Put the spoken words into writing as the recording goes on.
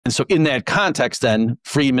And so in that context, then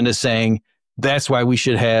Friedman is saying that's why we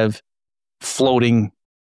should have floating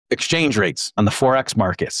exchange rates on the Forex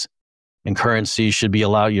markets. And currencies should be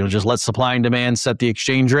allowed, just let supply and demand set the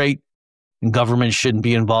exchange rate. And government shouldn't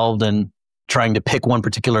be involved in trying to pick one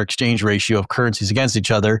particular exchange ratio of currencies against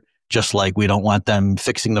each other, just like we don't want them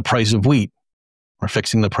fixing the price of wheat or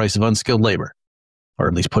fixing the price of unskilled labor, or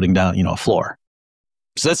at least putting down, a floor.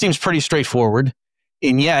 So that seems pretty straightforward.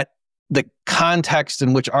 And yet the context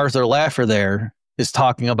in which Arthur Laffer there is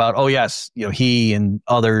talking about, oh yes, he and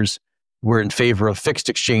others were in favor of fixed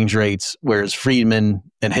exchange rates, whereas Friedman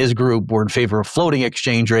and his group were in favor of floating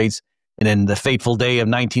exchange rates. And in the fateful day of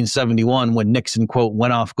 1971, when Nixon, quote,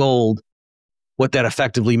 went off gold, what that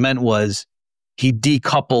effectively meant was he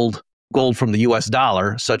decoupled gold from the US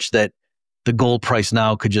dollar such that the gold price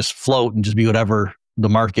now could just float and just be whatever the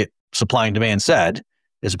market supply and demand said,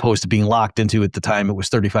 as opposed to being locked into, at the time it was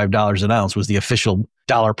 $35 an ounce was the official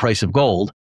dollar price of gold.